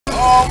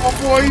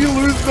boy, you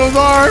lose those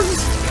arms.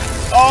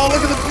 Oh,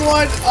 look at the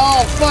blood.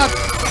 Oh, fuck.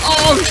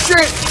 Oh,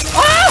 shit.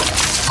 Ah!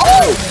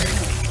 Oh!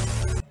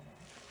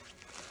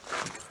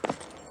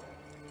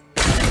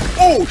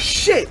 Oh,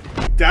 shit.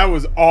 That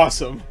was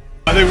awesome.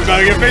 I think we're about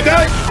to get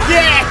fatality.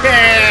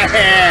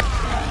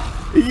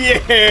 Yeah!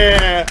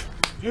 Yeah!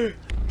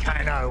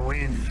 Kinda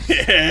win.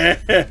 Yeah!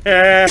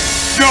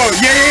 Go!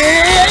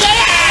 Yeah! Yeah!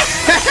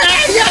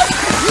 Yeah!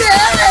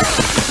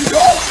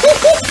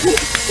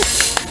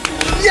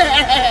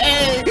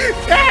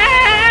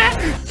 Yeah!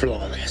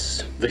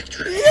 Flawless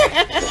victory.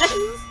 Yes!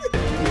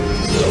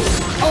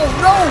 Oh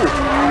no!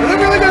 Are they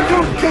really gonna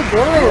kill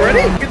Goro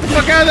already? Get the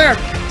fuck out of there!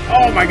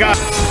 Oh my god!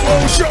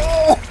 Oh shit!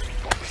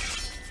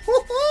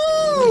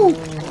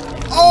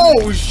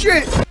 Oh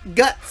shit!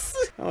 Guts!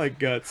 I like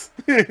guts.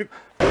 Come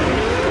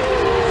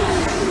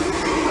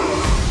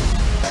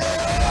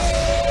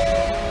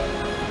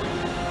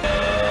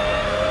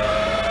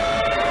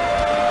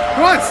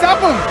on, stop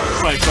him!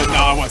 But no,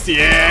 I want to see.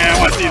 Yeah, I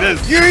want to see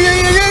this.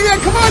 Yeah!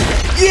 Come on!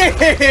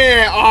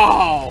 Yeah!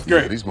 Oh,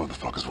 great. Yeah, these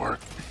motherfuckers work.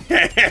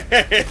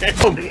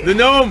 The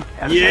gnome.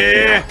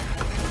 Yeah.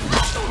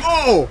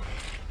 Oh.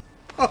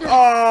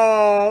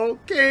 Oh,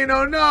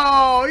 Kano,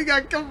 no! He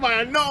got killed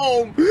by a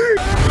gnome! Yay!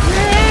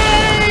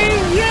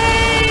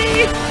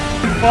 Yay!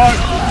 Fuck!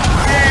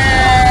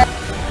 Yeah!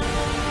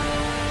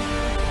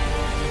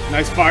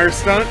 Nice fire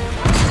stunt.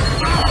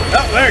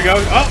 Oh, there it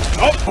goes.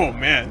 Oh,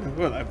 man.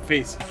 Look at that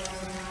face.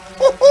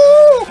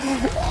 Oh,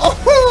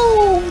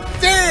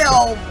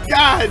 damn!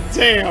 God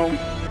damn!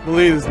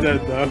 Melina is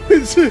dead, though.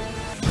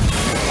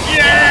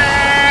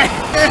 Yeah!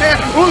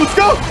 Oh, let's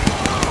go!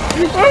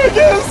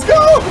 Let's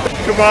go!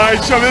 Come on,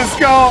 show me the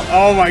skull!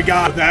 Oh my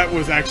god, that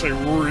was actually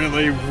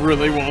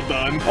really well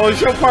done. Oh, they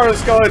show part of the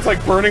skull, it's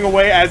like burning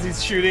away as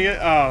he's shooting it.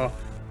 Oh,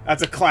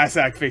 that's a class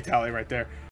act fatality right there.